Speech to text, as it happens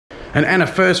And a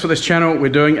first for this channel, we're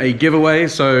doing a giveaway.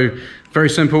 So very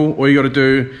simple, all you gotta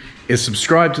do is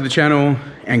subscribe to the channel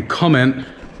and comment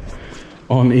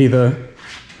on either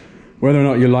whether or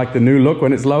not you like the new look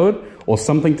when it's lowered or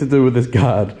something to do with this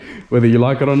guard, whether you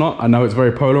like it or not. I know it's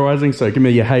very polarizing, so give me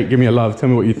your hate, give me your love, tell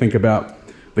me what you think about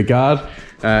the guard,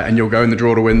 and you'll go in the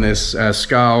draw to win this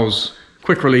Scowls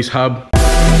quick release hub.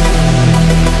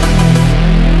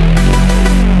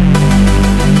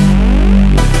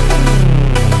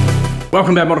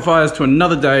 Welcome back, modifiers, to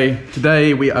another day.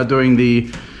 Today we are doing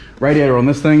the radiator on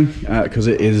this thing because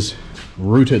it is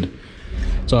rooted.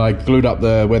 So I glued up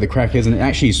where the crack is, and it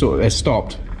actually sort of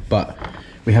stopped, but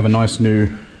we have a nice new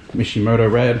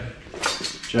Mishimoto rad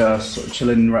just sort of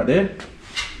chilling right there.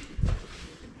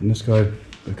 And this guy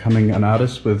becoming an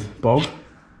artist with bog.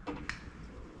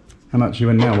 How much are you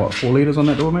in now? What, 4 litres on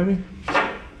that door maybe?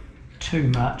 Too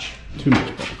much. Too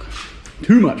much bog.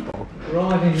 Too much bog.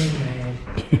 Riding in there.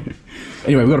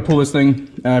 Anyway, we've got to pull this thing,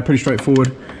 pretty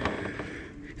straightforward.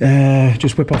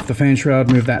 Just whip off the fan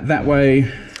shroud, move that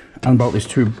way, unbolt these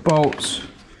 2 bolts,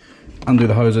 undo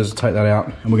the hoses, take that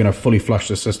out, and we're going to fully flush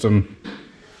the system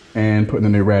and put in the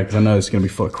new rad, because I know it's going to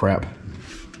be full of crap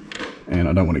and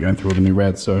I don't want to go through all the new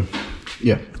rads. So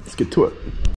yeah, let's get to it.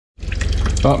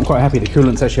 But I'm quite happy the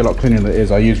coolant's actually a lot cleaner than it is.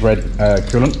 I use red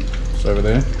coolant, it's over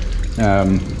there,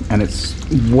 and it's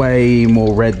way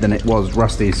more red than it was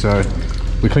rusty. So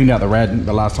we cleaned out the rad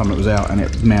the last time it was out,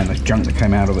 and man, the junk that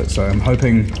came out of it. So I'm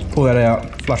hoping pull that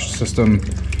out, flush the system,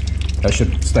 that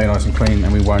should stay nice and clean,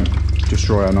 and we won't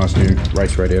destroy our nice new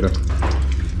race radiator.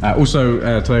 Also,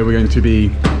 today we're going to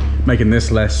be making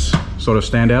this less sort of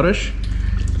standoutish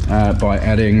by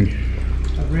adding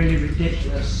a really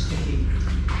ridiculous sticky.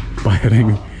 By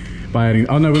adding.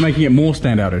 Oh no, we're making it more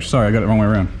standoutish. Sorry, I got it the wrong way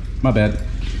around. My bad.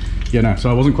 Yeah, no.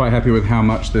 So I wasn't quite happy with how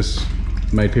much this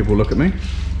made people look at me.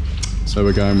 So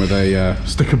we're going with a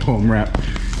sticker bomb wrap,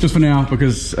 just for now,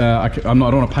 because I don't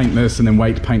want to paint this and then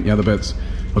wait to paint the other bits.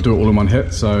 I'll do it all in one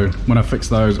hit. So when I fix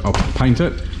those, I'll paint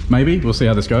it. Maybe we'll see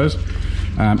how this goes.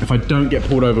 If I don't get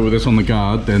pulled over with this on the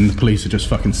guard, then the police are just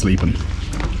fucking sleeping.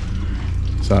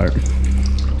 So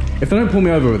if they don't pull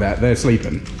me over with that, they're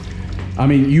sleeping. I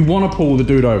mean, you want to pull the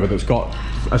dude over that's got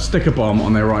a sticker bomb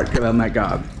on their right, on that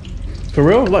guard. For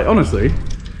real? Like, honestly,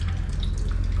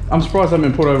 I'm surprised I've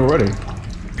been pulled over already.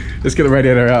 Let's get the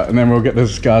radiator out and then we'll get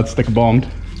this guard sticker bombed.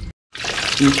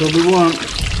 That's what we want.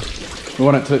 We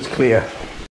want it till it's clear.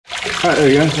 Alright, there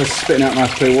we go. It's spitting out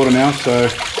nice clear water now, so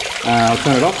I'll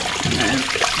turn it off and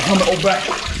plumb it all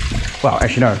back. Well,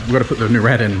 actually no, we've got to put the new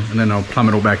rad in and then I'll plumb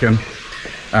it all back in.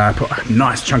 Put a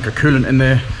nice chunk of coolant in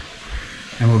there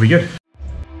and we'll be good.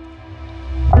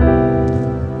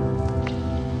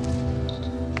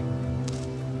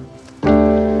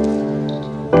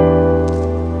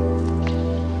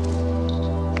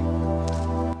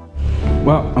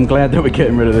 Well, I'm glad that we're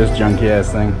getting rid of this junky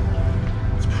ass thing.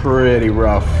 It's pretty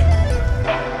rough.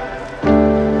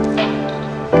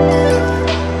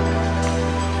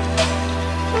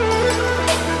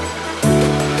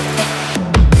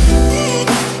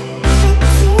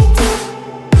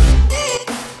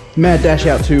 Mad dash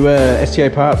out to STA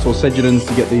Parts or Sedulins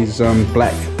to get these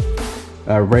black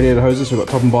radiator hoses. So we've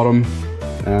got top and bottom.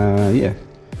 Yeah,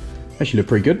 actually look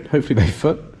pretty good. Hopefully they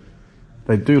fit.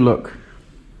 They do look.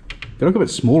 They look a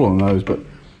bit smaller on those, but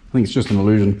I think it's just an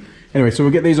illusion. Anyway, so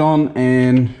we'll get these on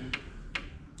and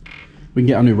we can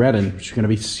get our new rad in, which is going to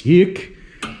be sick.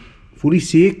 Fully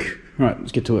sick. All right,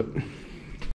 let's get to it.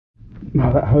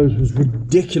 Wow, that hose was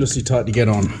ridiculously tight to get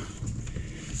on.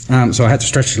 So I had to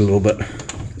stretch it a little bit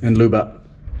and lube up.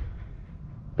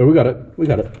 But we got it. We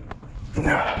got it.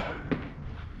 Now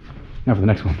for the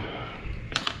next one.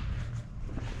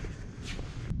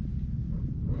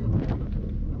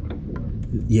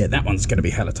 Yeah, that one's going to be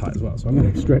hella tight as well. So I'm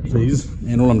going to stretch these,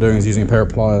 and all I'm doing is using a pair of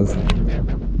pliers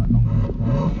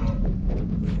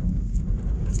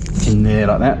in there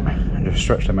like that, and just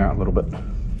stretch them out a little bit.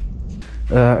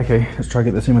 Okay, let's try to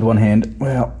get this in with one hand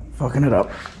without fucking it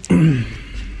up.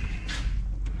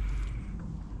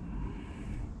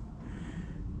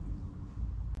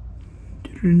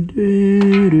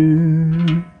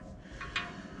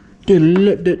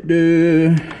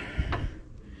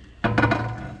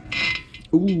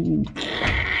 Ooh.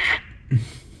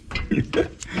 I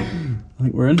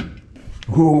think we're in.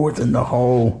 Oh, it's in the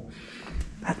hole.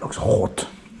 That looks hot.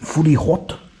 Fully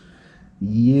hot.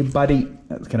 Yeah, buddy.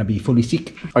 That's gonna be fully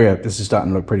sick. Oh yeah, this is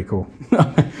starting to look pretty cool.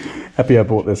 Happy I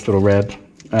bought this little rad.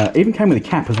 Even came with a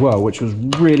cap as well, which was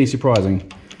really surprising.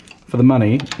 For the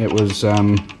money, it was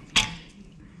an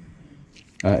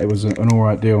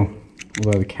alright deal.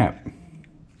 Although the cap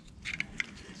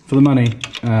for the money,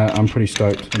 I'm pretty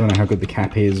stoked. I don't know how good the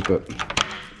cap is, but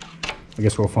I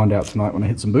guess we'll find out tonight when I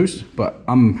hit some boost. But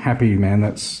I'm happy, man.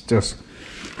 That's just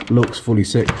looks fully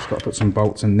sick. Just got to put some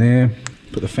bolts in there,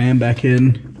 put the fan back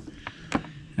in,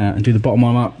 and do the bottom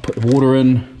one up, put the water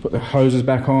in, put the hoses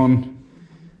back on,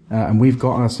 and we've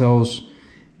got ourselves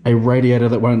a radiator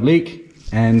that won't leak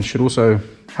and should also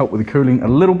help with the cooling a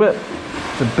little bit.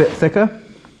 It's a bit thicker.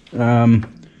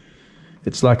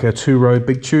 It's like a 2-row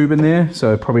big tube in there,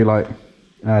 so probably like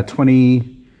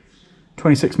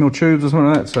 26 mil tubes or something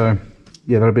like that. So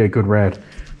yeah, that'll be a good rad.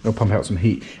 It'll pump out some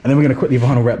heat. And then we're going to quickly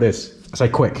vinyl wrap this. I say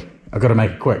quick. I've got to make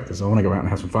it quick because I want to go out and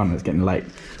have some fun and it's getting late.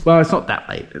 Well, it's not that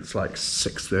late. It's like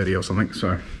 6:30 or something,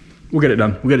 so we'll get it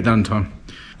done. We'll get it done in time.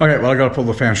 Okay, well, I got to pull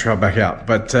the fan shroud back out,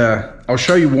 but I'll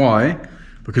show you why,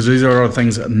 because these are all the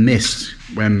things that are missed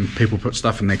when people put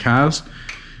stuff in their cars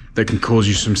that can cause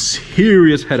you some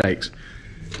serious headaches.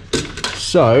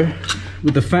 So,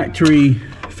 with the factory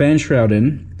fan shroud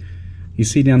in, you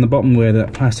see down the bottom where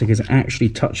that plastic is actually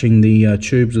touching the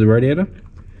tubes of the radiator.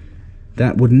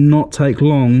 That would not take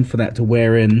long for that to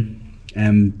wear in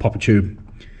and pop a tube.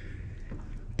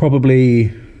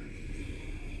 Probably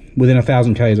within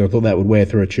 1,000 Ks, I thought that would wear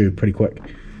through a tube pretty quick.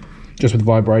 Just with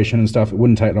vibration and stuff, it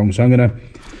wouldn't take long. So I'm gonna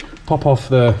pop off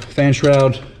the fan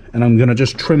shroud and I'm gonna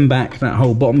just trim back that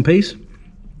whole bottom piece.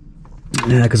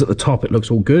 Because at the top it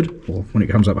looks all good, or when it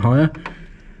comes up higher.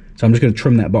 So I'm just gonna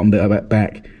trim that bottom bit of that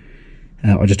back.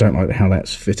 I just don't like how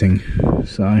that's fitting.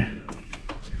 So,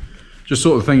 just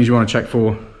sort of things you wanna check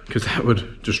for, because that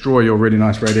would destroy your really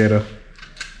nice radiator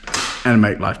and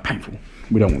make life painful.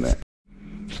 We don't want that.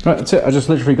 Right, that's it. I just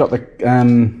literally got the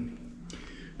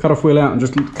cut-off wheel out and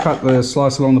just cut the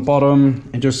slice along the bottom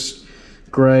and just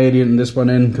gradient this one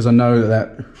in because I know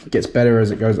that gets better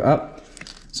as it goes up.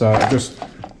 So I've just,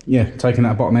 yeah, taken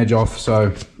that bottom edge off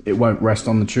so it won't rest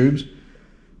on the tubes.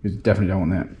 You definitely don't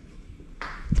want that.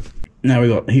 Now we've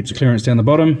got heaps of clearance down the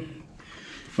bottom.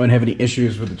 Won't have any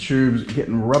issues with the tubes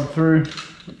getting rubbed through,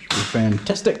 which will be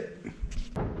fantastic.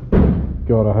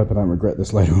 God, I hope I don't regret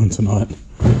this later on tonight.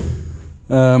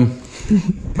 Right,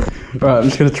 I'm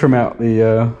just going to trim out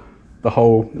the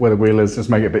hole where the wheel is, just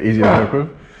make it a bit easier to work with,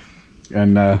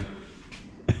 and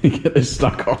get this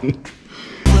stuck on.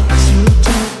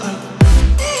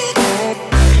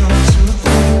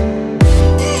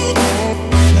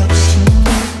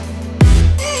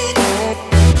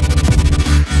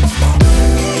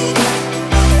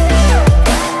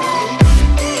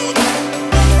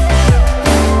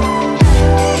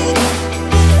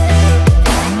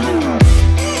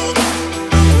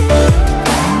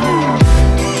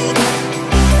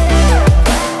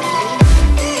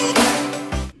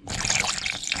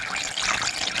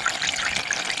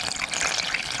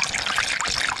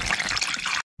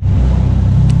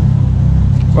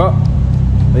 Well,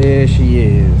 there she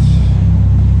is.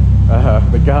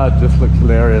 The guard just looks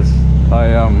hilarious.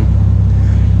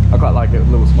 I quite like it, a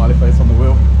little smiley face on the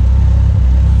wheel.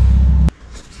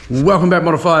 Welcome back,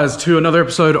 modifiers, to another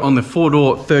episode on the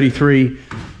 4-door 33.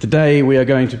 Today we are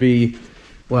going to be,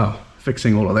 well,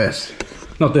 fixing all of this.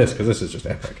 Not this, because this is just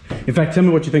epic. In fact, tell me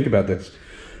what you think about this.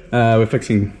 We're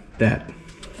fixing that.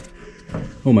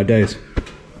 Oh my days.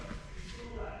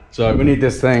 So we need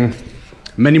this thing,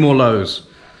 many more lows.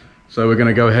 So we're going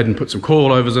to go ahead and put some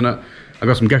coilovers in it. I've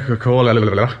got some Gecko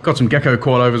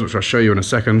coilovers, which I'll show you in a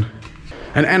second.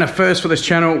 And a first for this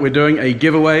channel, we're doing a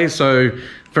giveaway. So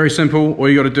very simple. All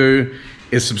you got to do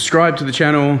is subscribe to the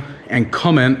channel and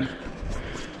comment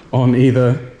on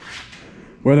either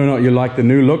whether or not you like the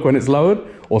new look when it's lowered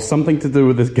or something to do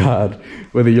with this guard,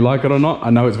 whether you like it or not.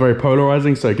 I know it's very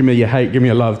polarizing, so give me your hate, give me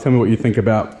your love. Tell me what you think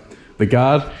about the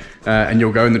guard, and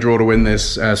you'll go in the draw to win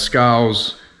this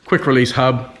Scowls quick release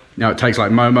hub. Now it takes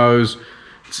like Momo's.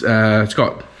 It's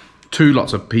got 2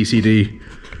 lots of PCD,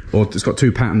 or it's got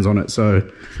 2 patterns on it, so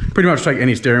pretty much take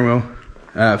any steering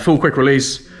wheel. Full quick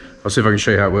release. I'll see if I can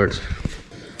show you how it works.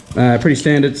 Pretty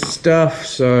standard stuff.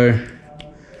 So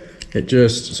it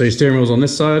just, so your steering wheel's on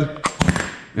this side,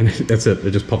 and that's it.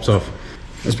 It just pops off.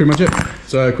 That's pretty much it.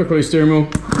 So quick release steering wheel.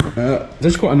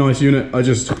 This is quite a nice unit. I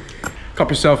just cop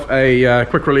yourself a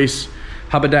quick release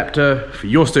hub adapter for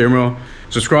your steering wheel.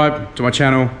 Subscribe to my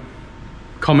channel,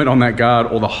 comment on that guard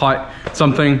or the height,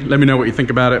 something. Let me know what you think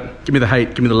about it. Give me the hate,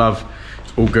 give me the love.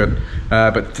 It's all good.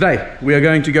 But today we are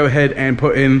going to go ahead and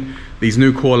put in these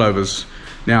new coilovers.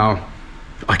 Now,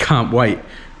 I can't wait,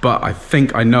 but I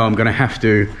think I know I'm gonna have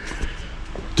to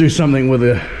do something with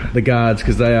the guards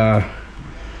because they are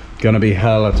gonna be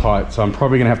hella tight. So I'm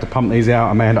probably gonna have to pump these out.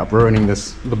 I may end up ruining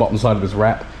the bottom side of this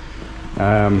wrap.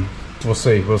 We'll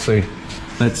see, we'll see.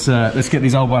 Let's get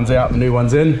these old ones out, the new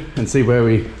ones in, and see where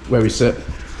we sit.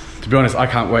 to be honest, I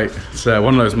can't wait. It's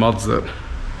one of those mods that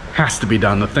has to be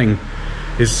done. The thing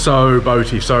is so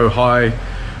boaty, so high.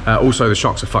 Also the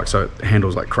shocks are fucked, so it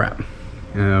handles like crap.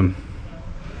 Yeah,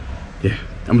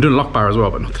 I'm doing a lock bar as well,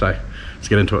 but not today. Let's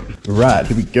get into it. Right,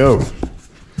 here we go.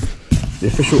 The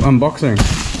official unboxing.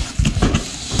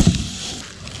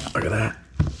 Look at that.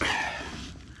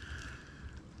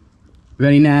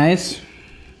 Very nice.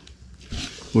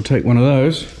 We'll take one of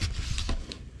those.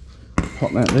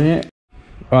 Pop that there.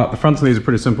 Alright, the front of these are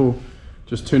pretty simple.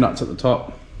 Just 2 nuts at the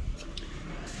top.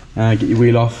 Get your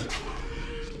wheel off.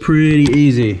 Pretty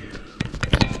easy.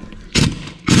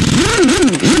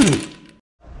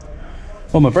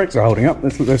 Well, my brakes are holding up.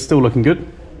 They're still looking good.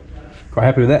 Quite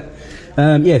happy with that.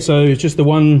 Yeah, so it's just the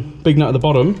one big nut at the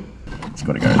bottom. It's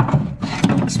got to go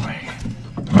this way.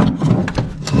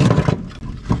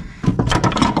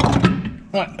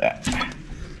 Like that.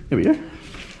 There we go.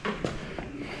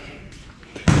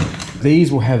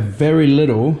 These will have very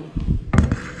little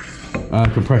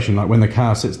compression. Like when the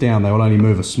car sits down, they will only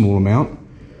move a small amount.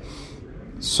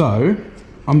 So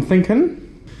I'm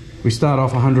thinking we start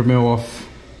off 100mm off.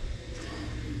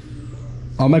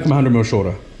 I'll make them 100mm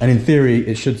shorter, and in theory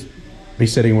it should be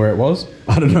sitting where it was.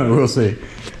 I don't know, we'll see.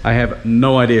 I have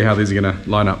no idea how these are gonna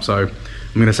line up, so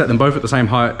I'm gonna set them both at the same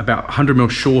height, about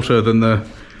 100mm shorter than the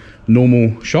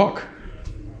normal shock,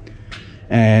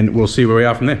 and we'll see where we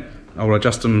are from there. I will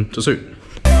adjust them to suit.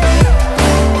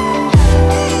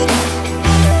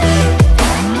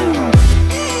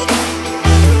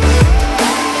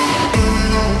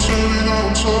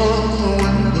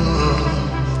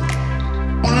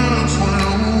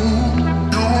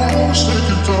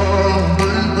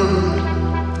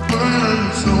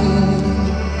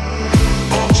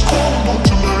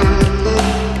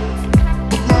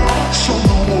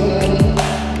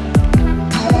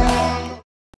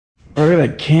 Oh, look at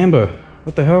that camber.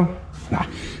 What the hell? Nah,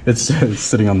 it's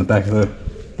sitting on the back of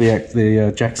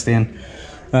the jack stand.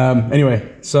 Anyway,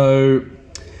 so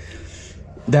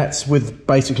that's with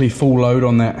basically full load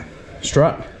on that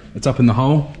strut. It's up in the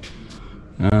hole.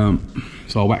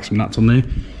 So I'll whack some nuts on there.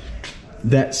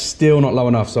 That's still not low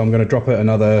enough, so I'm going to drop it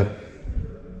another,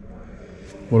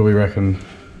 what do we reckon?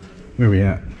 Where are we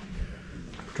at?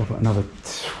 Drop it another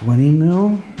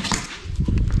 20mm.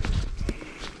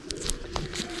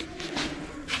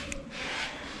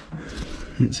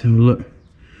 Let's have a look.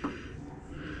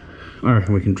 I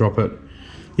reckon we can drop it.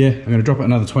 Yeah, I'm going to drop it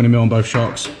another 20mm on both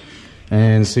shocks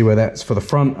and see where that's for the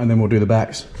front, and then we'll do the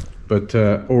backs. But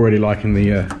already liking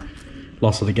the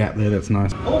loss of the gap there. That's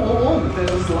nice. Oh, that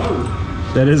is low.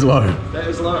 That is low. That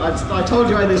is low. I told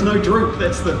you, there's no droop.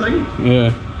 That's the thing. Yeah.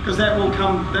 Because that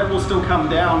will still come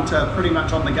down to pretty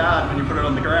much on the guard when you put it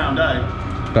on the ground, eh?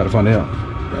 About to find out.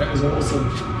 That is awesome.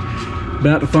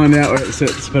 About to find out where it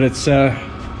sits, but it's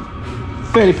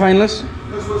fairly painless.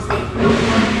 This was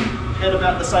had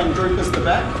about the same droop as the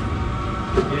back.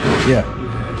 Yeah.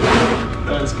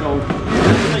 That is cool.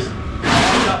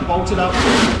 Bolted up.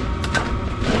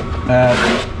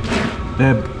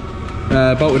 They're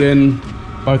bolted in,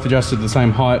 both adjusted to the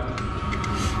same height.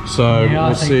 So Yeah,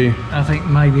 we'll see. I think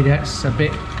maybe that's a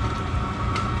bit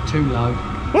too low.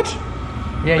 What?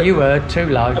 Yeah, you were too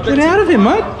low. Get out of here,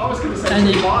 mate. I was going to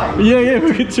say too high. Yeah,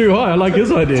 we get too high. I like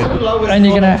his idea. And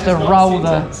you're gonna have to roll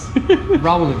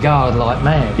the guard like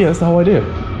mad. Yeah, that's the whole idea.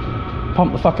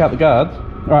 Pump the fuck out the guard.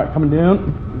 All right, coming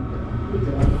down.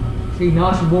 See,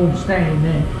 nice and warm standing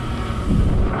there.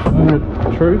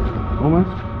 Truth, almost.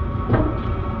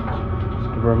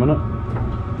 Just give her a minute.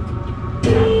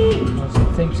 Once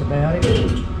it thinks about it,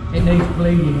 it needs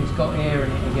bleeding. It's got air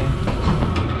in it again.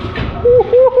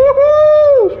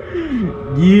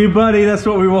 Yeah, buddy, that's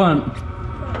what we want.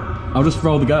 I'll just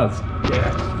roll the guards.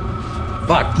 Yeah.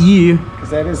 Fuck you. Because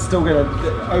that is still going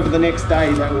to, over the next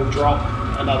day, that will drop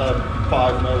another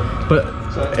 5mm. But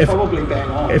so it's probably bang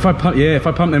on. If I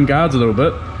pump them guards a little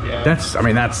bit, yeah. that's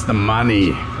the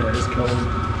money. That is cool.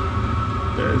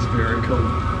 That is very cool.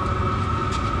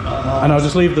 And I'll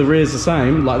just leave the rears the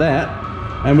same, like that,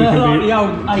 and we can be the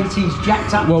old 80s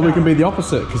jacked up. well, we can be the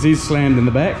opposite because he's slammed in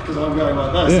the back. Because I'm going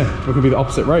like this. Yeah, we can be the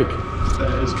opposite rake.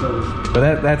 That is cool.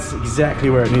 But that's exactly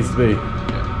where it needs to be.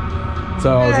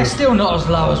 So Yeah, it's still not as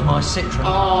low as my Citroen.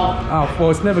 Oh,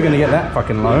 well, it's never going to get that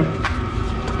fucking low.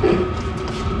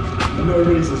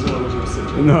 nobody's as low as your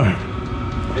Citroen. No.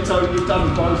 And so you've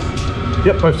done both.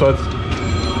 Yep, both sides.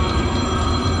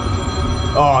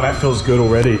 Oh, that feels good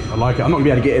already. I like it. I'm not going to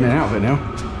be able to get in and out of it now.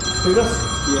 See this?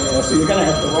 Yeah, so you're going to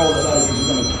have to roll it over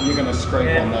because you're going to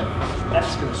scrape on that.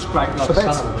 That's going to scrape like But a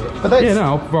that's, son of a bit. but that's, Yeah, no,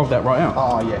 I'll roll that right out.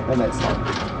 Oh yeah, and that's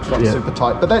not Yeah. super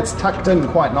tight. But that's tucked in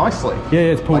quite nicely.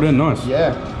 Yeah, it's pulled in nice.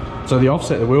 Yeah. So the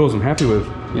offset, the wheels, I'm happy with.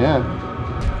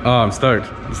 Yeah. Oh, I'm stoked.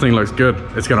 This thing looks good.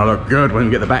 It's gonna look good when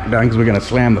we get the back done because we're gonna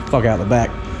slam the fuck out the back.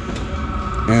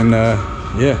 And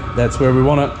yeah, that's where we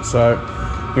want it. So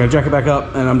I'm gonna jack it back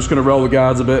up and I'm just gonna roll the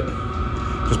guards a bit.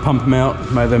 Just pump them out.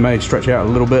 They may stretch out a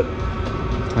little bit.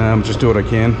 Just do what I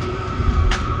can.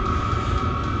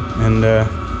 And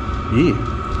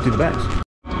yeah, do the backs.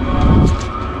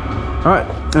 Alright,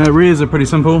 rears are pretty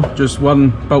simple. Just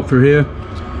one bolt through here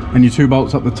and your 2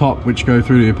 bolts up the top which go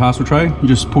through to your parcel tray. You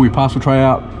just pull your parcel tray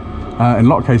out. In a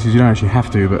lot of cases you don't actually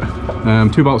have to,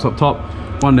 but 2 bolts up top,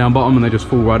 1 down bottom, and they just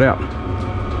fall right out.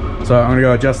 So I'm gonna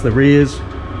go adjust the rears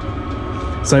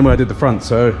same way I did the front.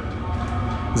 So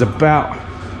there's about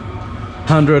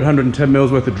 110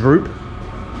 mils worth of droop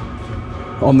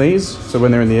on these, so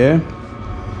when they're in the air.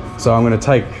 So I'm going to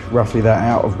take roughly that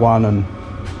out of one and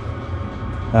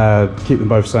keep them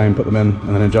both same, put them in, and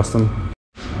then adjust them.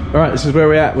 All right, this is where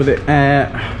we're at with it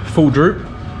at full droop,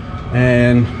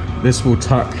 and this will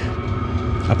tuck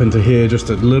up into here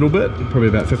just a little bit, probably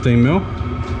about 15 mil.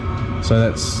 So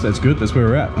that's good. That's where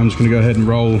we're at. I'm just going to go ahead and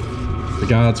roll the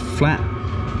guards flat,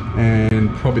 and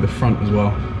probably the front as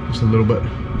well, just a little bit.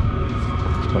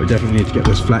 So we definitely need to get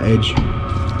this flat edge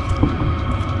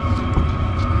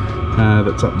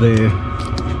that's up there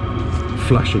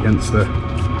flush against the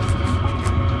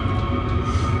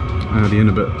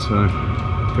inner bit. So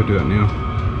go do that now.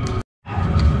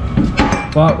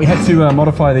 Well, we had to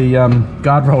modify the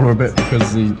guard roller a bit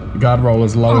because the guard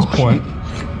roller's lowest point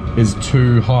is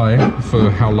too high for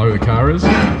how low the car is.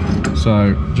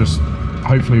 So just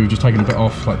hopefully we've just taken a bit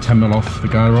off, like 10 mil off the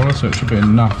guard roller, so it should be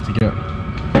enough to get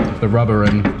the rubber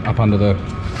in up under the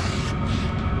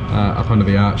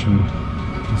arch and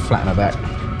flatten it back.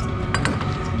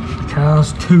 The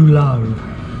car's too low.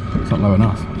 It's not low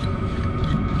enough.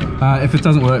 If it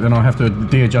doesn't work, then I'll have to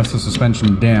de-adjust the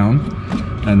suspension down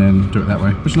and then do it that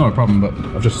way, which is not a problem, but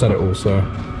I've just set it all, so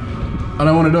I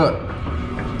don't want to do it.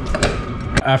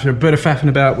 After a bit of faffing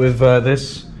about with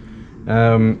this,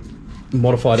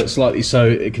 modified it slightly so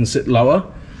it can sit lower,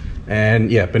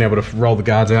 and yeah, been able to roll the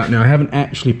guards out. Now I haven't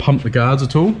actually pumped the guards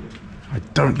at all. I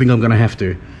don't think I'm going to have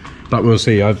to, but we'll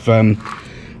see. I've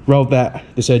rolled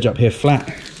this edge up here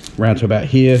flat, round to about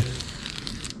here,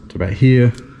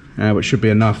 which should be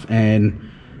enough, and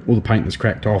all the paint that's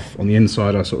cracked off on the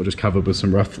inside I sort of just covered with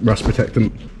some rust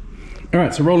protectant.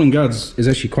 Alright, so rolling guards is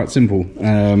actually quite simple.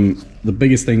 The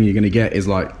biggest thing you're going to get is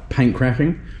like paint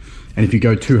cracking, and if you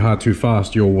go too hard too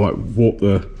fast you'll like warp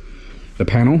the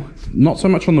panel. Not so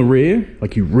much on the rear,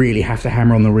 like you really have to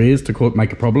hammer on the rears to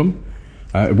make a problem.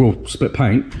 It will split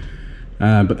paint,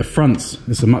 but the fronts,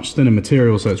 it's a much thinner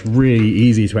material, so it's really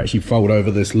easy to actually fold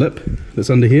over this lip that's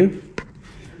under here.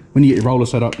 When you get your roller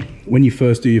set up, when you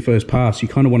first do your first pass, you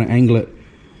kind of want to angle it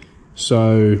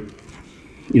so,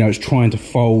 you know, it's trying to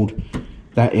fold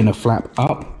that inner flap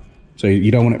up. So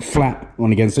you don't want it flat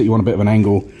on against it, you want a bit of an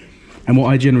angle. And what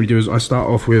I generally do is I start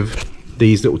off with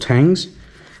these little tangs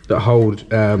that hold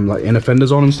like inner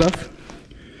fenders on and stuff.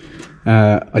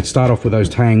 I start off with those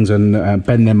tangs and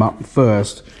bend them up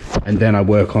first, and then I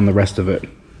work on the rest of it,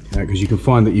 because you can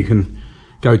find that you can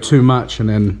go too much and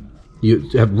then you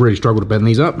have really struggled to bend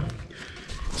these up.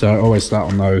 So I always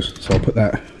start on those. So I'll put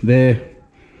that there,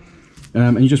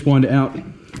 and you just wind it out,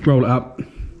 roll it up,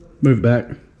 move it back,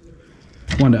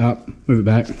 wind it up, move it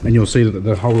back, and you'll see that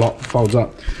the whole lot folds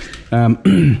up.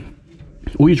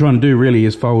 All you're trying to do really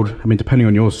is fold, I mean, depending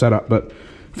on your setup, but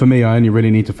for me I only really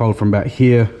need to fold from about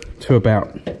here to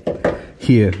about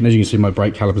here. And as you can see, my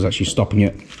brake caliper is actually stopping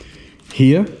it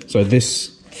here. So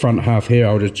this front half here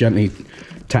I'll just gently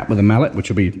tap with a mallet, which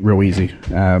will be real easy.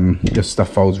 This stuff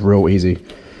folds real easy.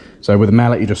 So with a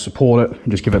mallet you just support it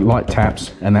and just give it light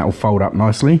taps, and that will fold up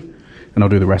nicely, and I'll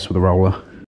do the rest with a roller.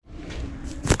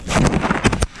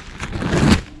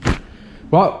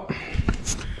 Well,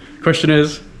 question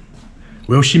is,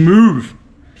 will she move?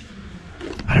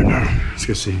 I don't know. Let's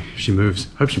go see if she moves.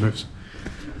 Hope she moves.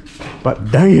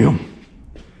 But damn,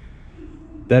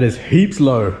 that is heaps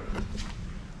low.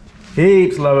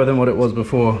 Heaps lower than what it was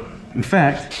before. In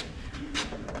fact,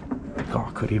 God,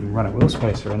 I could even run a wheel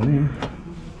spacer on there.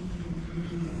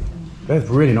 They're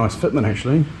really nice fitment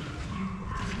actually.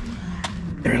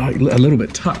 They're like a little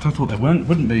bit tucked. I thought they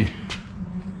wouldn't be.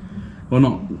 Well,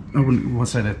 not, I wouldn't want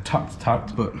to say they're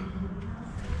tucked, but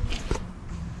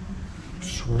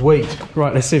sweet.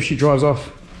 Right, let's see if she drives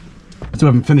off. I still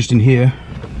haven't finished in here,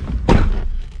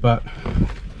 but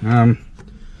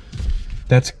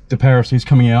that's the parachutes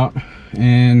coming out,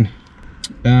 and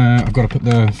I've got to put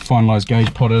the finalised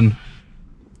gauge pod in.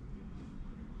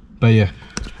 But yeah,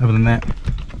 other than that,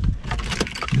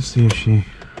 let's see if she...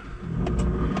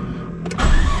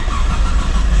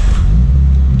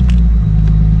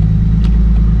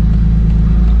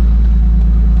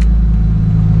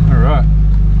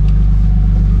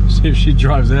 she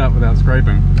drives out without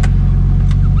scraping.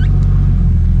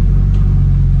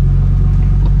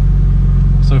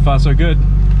 So far so good.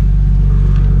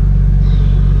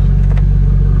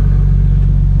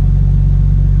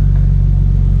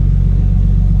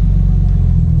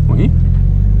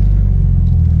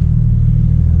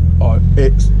 Oh,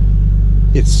 it's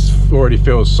already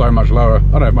feels so much lower. I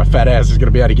don't know if my fat ass is going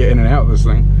to be able to get in and out of this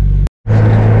thing.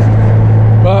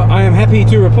 Well, I am happy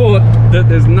to report that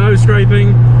there's no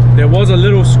scraping. There was a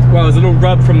little, well, there's a little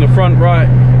rub from the front right,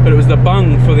 but it was the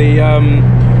bung for the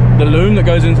loom that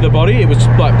goes into the body. It was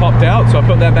like popped out, so I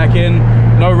put that back in.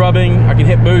 No rubbing. I can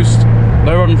hit boost.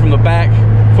 No rubbing from the back.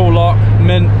 Full lock,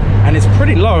 mint, and it's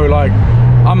pretty low. Like,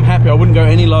 I'm happy. I wouldn't go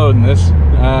any lower than this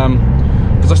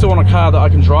because I still want a car that I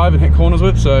can drive and hit corners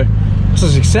with. So it's a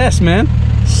success, man.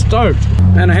 Stoked.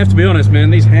 And I have to be honest, man,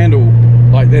 these handle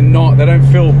like they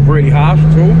don't feel really harsh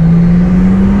at all.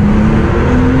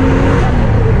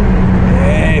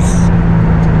 Yes.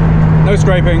 No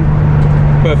scraping.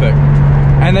 Perfect.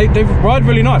 And they ride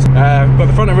really nice. Got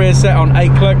the front and rear set on 8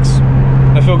 clicks.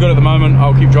 They feel good at the moment.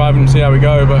 I'll keep driving and see how we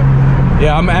go. But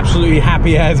yeah, I'm absolutely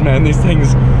happy as, man. These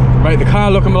things make the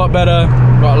car look a lot better.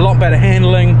 Got a lot better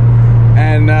handling.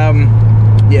 And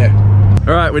yeah.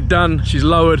 All right, we're done. She's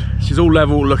lowered. She's all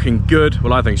level, looking good.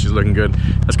 Well, I think she's looking good.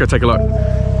 Let's go take a look.